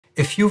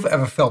If you've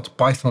ever felt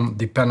Python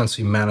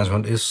dependency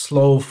management is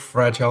slow,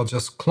 fragile,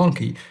 just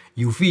clunky,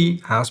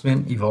 UV has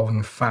been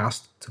evolving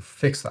fast to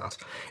fix that.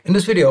 In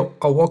this video,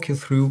 I'll walk you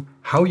through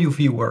how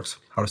UV works,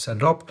 how to set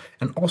it up,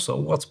 and also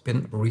what's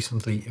been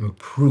recently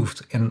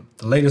improved in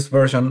the latest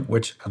version,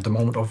 which at the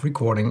moment of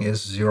recording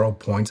is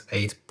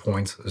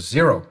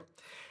 0.8.0.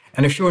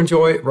 And if you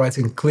enjoy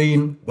writing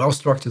clean,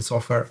 well-structured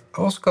software,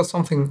 I also got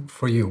something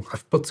for you.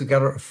 I've put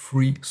together a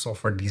free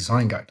software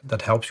design guide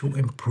that helps you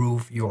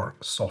improve your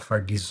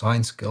software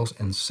design skills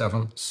in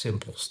 7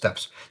 simple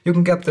steps. You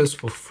can get this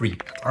for free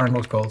at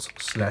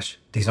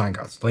ArjanCodes/design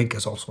guides. The link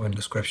is also in the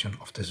description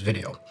of this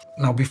video.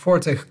 Now, before I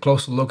take a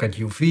closer look at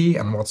UV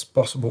and what's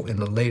possible in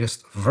the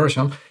latest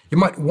version, you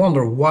might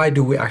wonder, why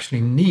do we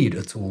actually need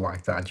a tool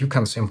like that? You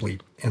can simply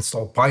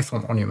install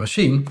Python on your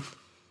machine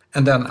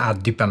and then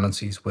add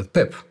dependencies with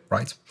pip,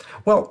 right?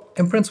 Well,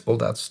 in principle,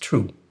 that's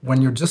true. When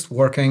you're just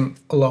working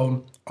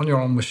alone on your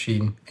own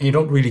machine and you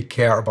don't really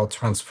care about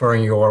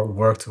transferring your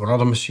work to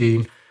another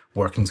machine,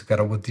 working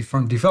together with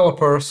different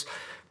developers,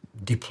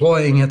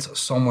 deploying it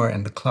somewhere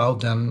in the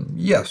cloud, then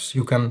yes,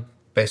 you can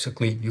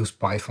basically use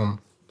Python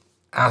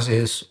as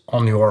is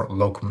on your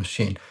local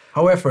machine.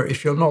 However,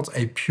 if you're not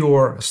a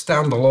pure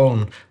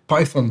standalone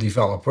Python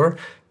developer,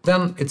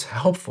 then it's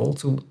helpful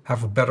to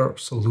have a better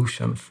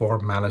solution for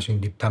managing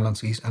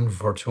dependencies and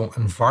virtual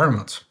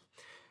environments.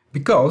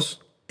 Because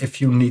if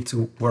you need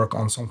to work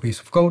on some piece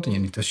of code and you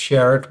need to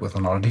share it with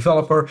another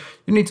developer,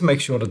 you need to make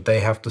sure that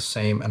they have the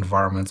same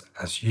environment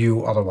as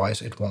you,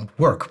 otherwise it won't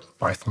work.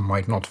 Python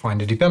might not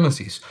find the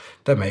dependencies.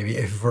 There may be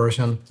a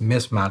version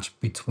mismatch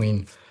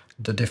between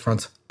the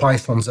different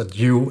Pythons that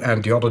you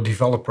and the other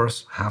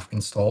developers have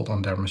installed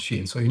on their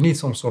machine. So you need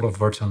some sort of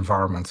virtual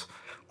environment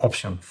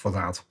option for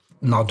that.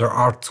 Now, there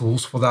are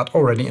tools for that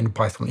already in the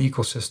Python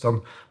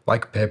ecosystem,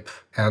 like pip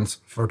and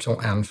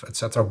virtualenv,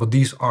 etc. But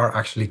these are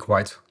actually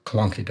quite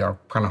clunky. They're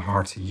kind of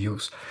hard to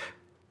use.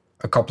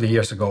 A couple of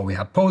years ago, we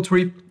had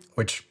Poetry,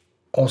 which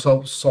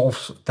also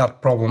solves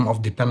that problem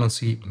of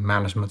dependency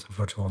management in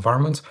virtual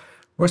environments.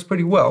 Works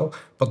pretty well,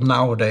 but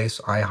nowadays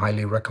I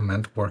highly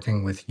recommend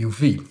working with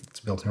UV.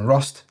 It's built in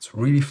Rust, it's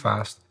really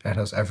fast, and it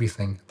has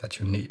everything that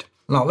you need.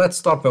 Now let's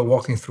start by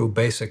walking through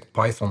basic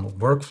Python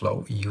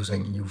workflow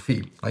using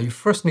UV. Now you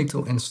first need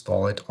to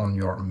install it on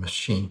your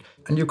machine,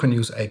 and you can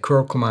use a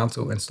curl command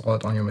to install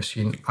it on your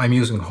machine. I'm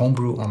using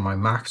Homebrew on my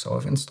Mac, so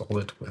I've installed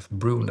it with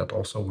Brew, and that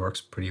also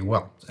works pretty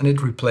well. And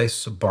it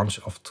replaces a bunch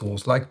of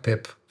tools like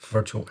pip,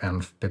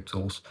 virtualenv,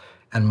 piptools,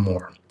 and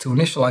more. To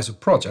initialize a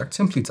project,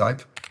 simply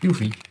type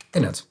UV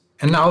init.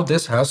 And now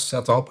this has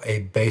set up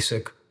a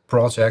basic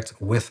project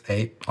with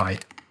a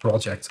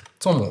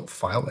PyProject.toml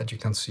file that you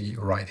can see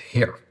right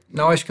here.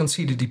 Now, as you can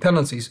see, the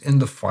dependencies in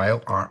the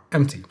file are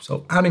empty.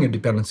 So adding a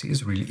dependency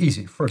is really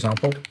easy. For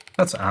example,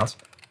 let's add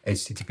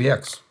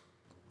HTTPX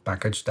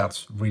package.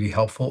 That's really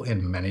helpful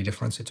in many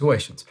different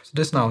situations. So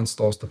this now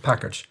installs the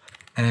package.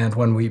 And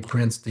when we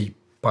print the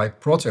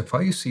PyProject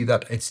file, you see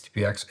that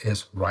HTTPX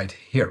is right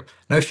here.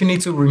 Now, if you need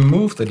to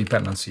remove the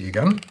dependency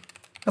again,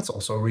 that's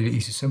also really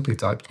easy. Simply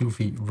type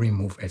UV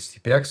remove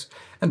HTTPX,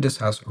 and this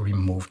has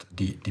removed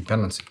the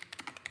dependency.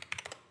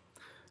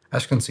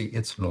 As you can see,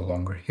 it's no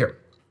longer here.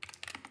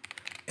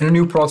 In a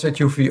new project,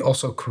 UV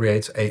also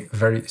creates a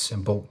very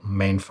simple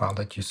main file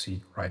that you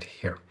see right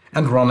here.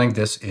 And running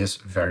this is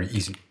very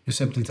easy. You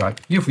simply type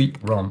UV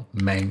run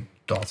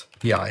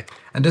main.py,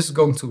 and this is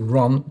going to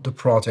run the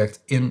project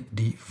in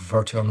the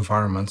virtual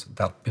environment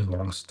that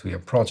belongs to your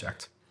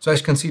project. So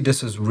as you can see,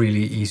 this is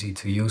really easy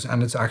to use,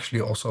 and it's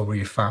actually also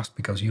really fast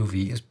because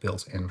UV is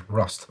built in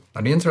Rust.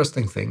 Now, the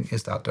interesting thing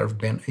is that there have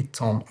been a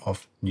ton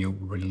of new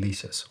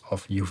releases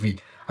of UV.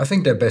 I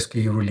think they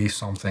basically release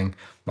something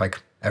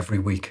like every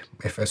week.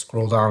 If I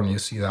scroll down, you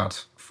see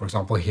that, for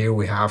example, here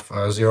we have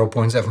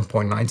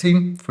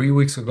 0.7.19 3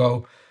 weeks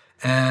ago.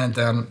 And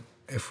then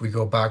if we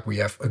go back, we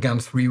have again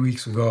 3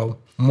 weeks ago,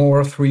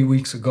 more 3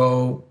 weeks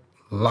ago,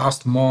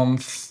 last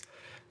month,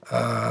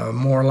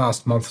 more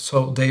last month.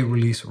 So they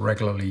release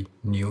regularly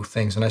new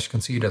things. And as you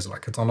can see, there's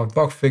like a ton of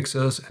bug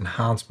fixes,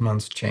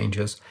 enhancements,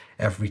 changes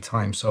every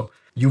time. So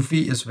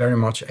UV is very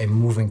much a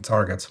moving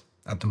target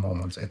at the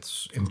moment.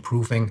 It's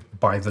improving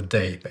by the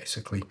day,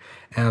 basically.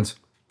 And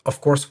of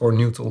course, for a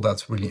new tool,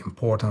 that's really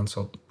important.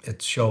 So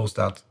it shows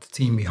that the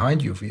team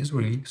behind UV is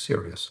really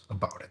serious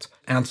about it.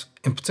 And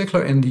in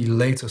particular, in the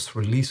latest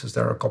releases,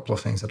 there are a couple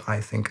of things that I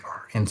think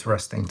are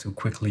interesting to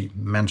quickly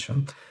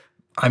mention.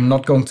 I'm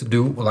not going to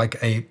do like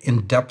a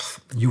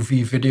in-depth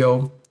UV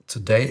video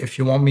today. If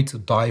you want me to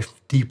dive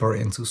deeper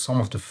into some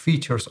of the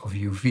features of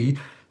UV,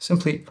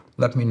 simply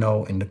let me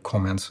know in the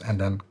comments, and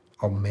then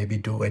I'll maybe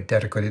do a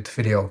dedicated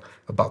video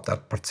about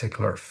that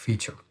particular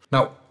feature.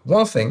 Now,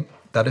 one thing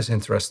that is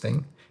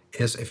interesting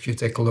is if you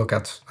take a look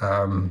at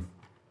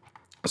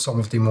some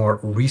of the more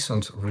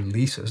recent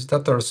releases,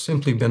 that there's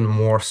simply been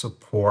more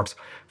support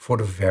for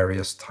the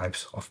various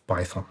types of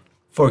Python.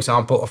 For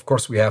example, of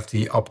course, we have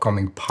the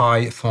upcoming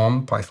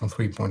Python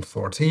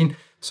 3.14.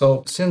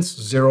 So since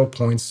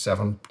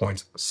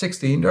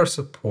 0.7.16, there's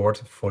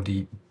support for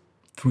the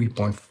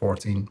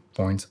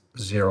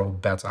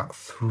 3.14.0 beta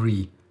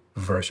 3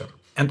 version.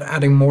 And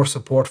adding more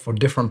support for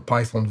different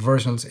Python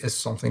versions is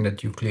something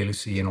that you clearly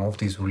see in all of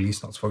these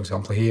release notes. For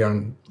example, here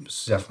in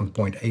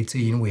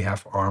 7.18, we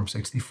have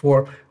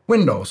ARM64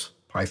 Windows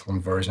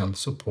Python version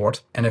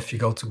support. And if you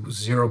go to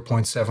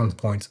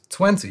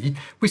 0.7.20,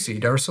 we see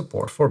there is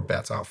support for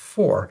beta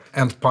 4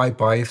 and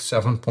PyPy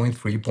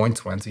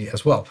 7.3.20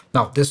 as well.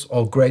 Now, this is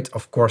all great.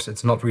 Of course,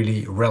 it's not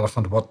really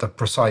relevant what the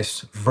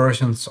precise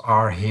versions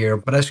are here,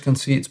 but as you can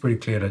see, it's pretty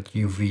clear that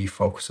UV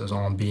focuses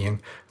on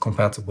being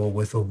compatible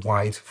with a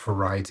wide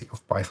variety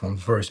of Python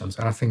versions.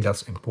 And I think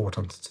that's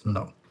important to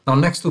know. Now,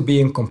 next to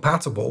being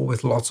compatible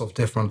with lots of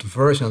different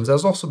versions,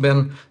 there's also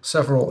been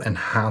several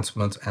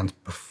enhancements and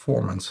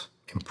performance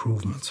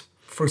improvements.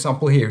 For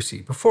example, here you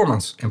see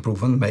performance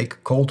improvement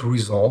make code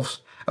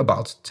resolves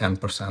about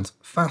 10%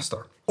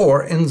 faster.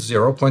 Or in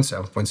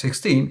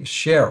 0.7.16,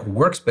 share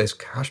workspace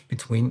cache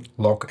between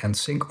lock and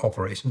sync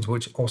operations,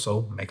 which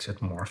also makes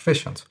it more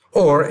efficient.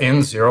 Or in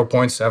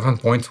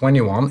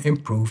 0.7.21,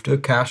 improve the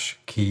cache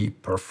key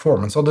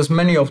performance. So there's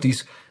many of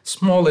these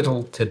small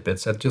little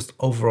tidbits that just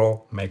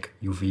overall make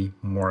UV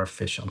more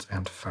efficient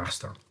and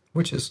faster,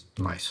 which is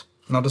nice.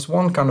 Now, there's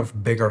one kind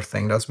of bigger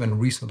thing that's been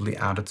recently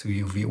added to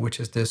UV, which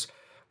is this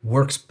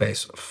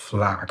workspace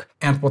flag.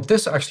 And what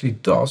this actually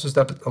does is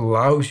that it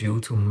allows you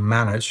to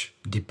manage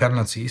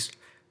dependencies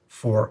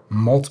for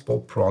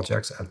multiple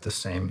projects at the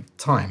same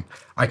time.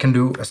 I can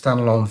do a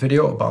standalone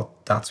video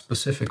about that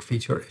specific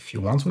feature if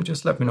you want to,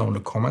 just let me know in the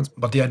comments.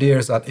 But the idea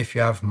is that if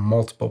you have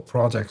multiple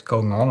projects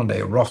going on and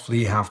they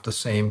roughly have the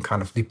same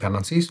kind of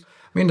dependencies,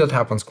 I mean, that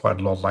happens quite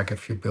a lot, like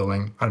if you're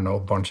building, I don't know, a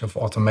bunch of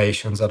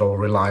automations that all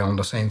rely on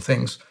the same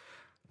things,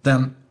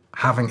 then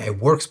having a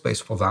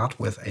workspace for that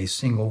with a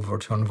single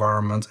virtual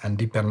environment and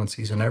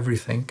dependencies and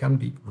everything can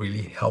be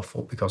really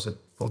helpful because it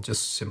will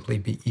just simply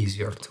be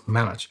easier to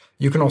manage.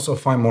 You can also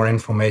find more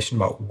information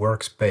about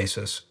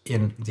workspaces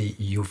in the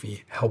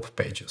UV help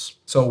pages.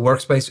 So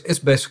workspace is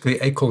basically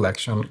a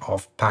collection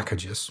of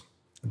packages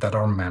that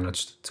are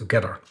managed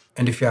together.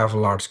 And if you have a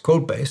large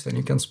code base, then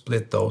you can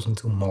split those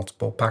into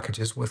multiple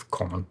packages with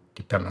common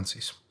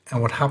dependencies.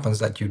 And what happens is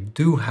that you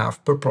do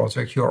have per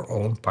project your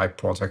own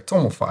PyProject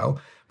TOML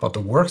file, but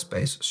the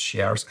workspace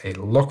shares a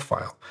log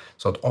file,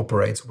 so it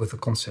operates with a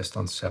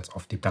consistent set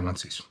of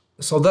dependencies.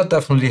 So that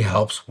definitely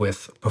helps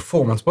with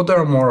performance, but there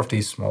are more of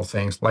these small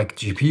things like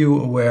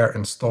GPU-aware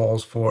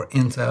installs for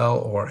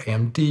Intel or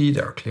AMD,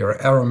 there are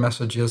clearer error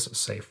messages,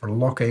 safer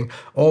locking,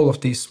 all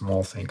of these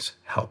small things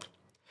help.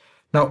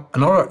 Now,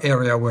 another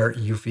area where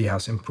UV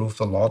has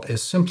improved a lot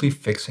is simply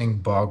fixing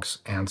bugs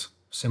and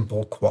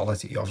simple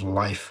quality of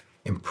life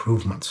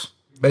improvements.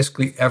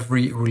 Basically,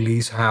 every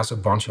release has a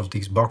bunch of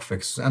these bug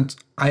fixes, and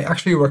I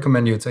actually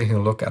recommend you taking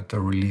a look at the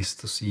release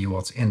to see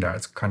what's in there.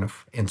 It's kind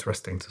of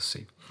interesting to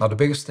see. Now, the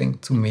biggest thing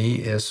to me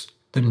is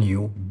the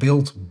new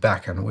Build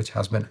Backend, which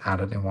has been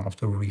added in one of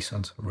the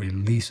recent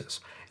releases.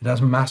 It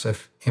has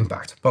massive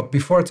impact. But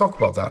before I talk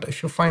about that,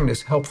 if you find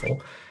this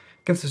helpful,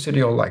 give this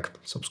video a like,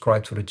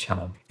 subscribe to the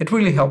channel. It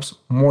really helps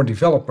more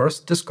developers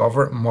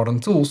discover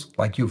modern tools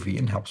like UV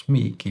and helps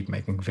me keep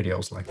making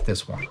videos like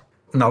this one.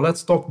 Now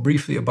let's talk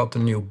briefly about the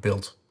new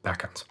Build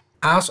Backend.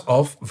 As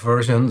of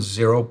version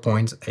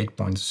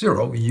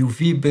 0.8.0,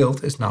 UV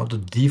Build is now the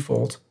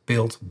default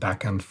Build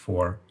Backend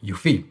for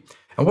UV.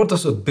 And what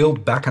does a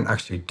Build Backend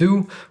actually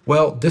do?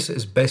 Well, this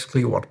is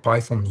basically what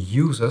Python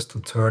uses to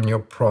turn your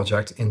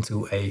project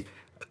into a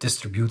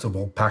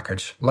distributable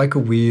package, like a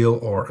wheel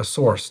or a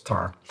source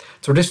tar.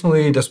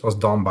 Traditionally, this was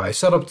done by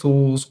setup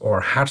tools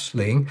or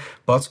hatchling,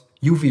 but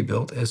UV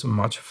Build is a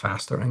much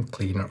faster and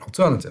cleaner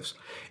alternative.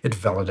 It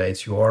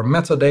validates your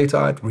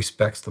metadata, it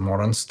respects the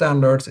modern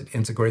standards, it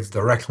integrates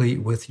directly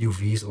with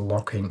UV's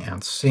locking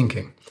and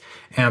syncing.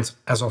 And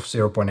as of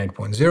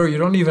 0.8.0, you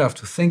don't even have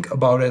to think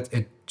about it,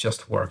 it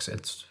just works.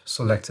 It's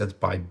selected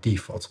by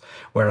default.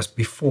 Whereas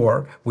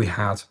before, we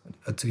had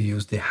to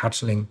use the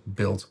hatchling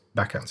Build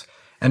Backend.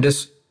 And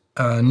this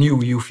new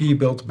UV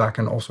Build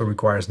Backend also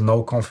requires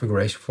no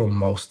configuration for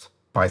most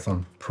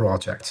Python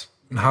projects.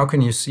 And how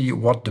can you see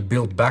what the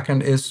Build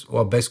Backend is?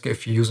 Well, basically,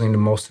 if you're using the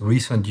most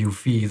recent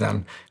UV,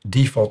 then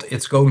default,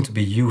 it's going to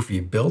be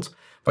UV Build,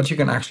 but you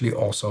can actually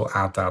also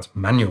add that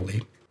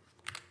manually.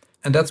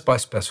 And that's by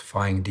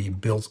specifying the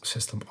build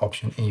system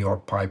option in your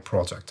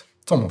PyProject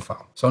TOML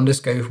file. So in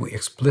this case, we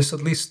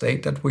explicitly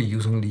state that we're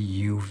using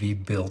the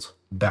UV Build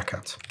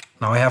Backend.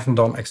 Now, I haven't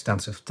done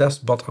extensive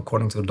tests, but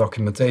according to the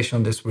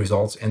documentation, this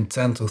results in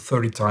 10 to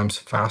 30 times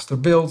faster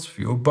builds,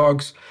 fewer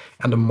bugs,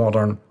 and a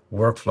modern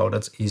workflow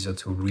that's easier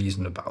to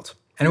reason about.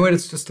 Anyway,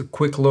 that's just a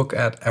quick look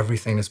at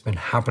everything that's been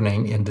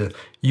happening in the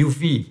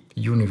UV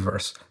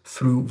universe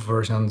through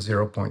version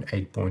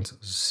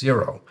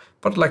 0.8.0.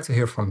 But I'd like to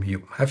hear from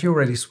you. Have you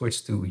already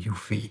switched to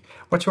UV?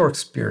 What's your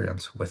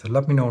experience with it?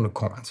 Let me know in the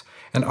comments.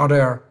 And are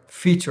there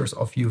features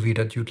of UV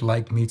that you'd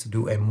like me to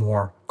do a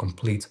more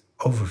complete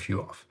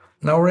overview of?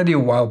 Now, already a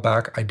while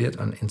back, I did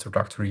an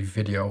introductory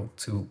video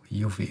to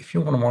UV. If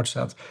you want to watch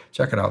that,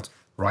 check it out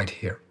right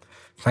here.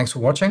 Thanks for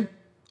watching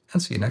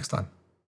and see you next time.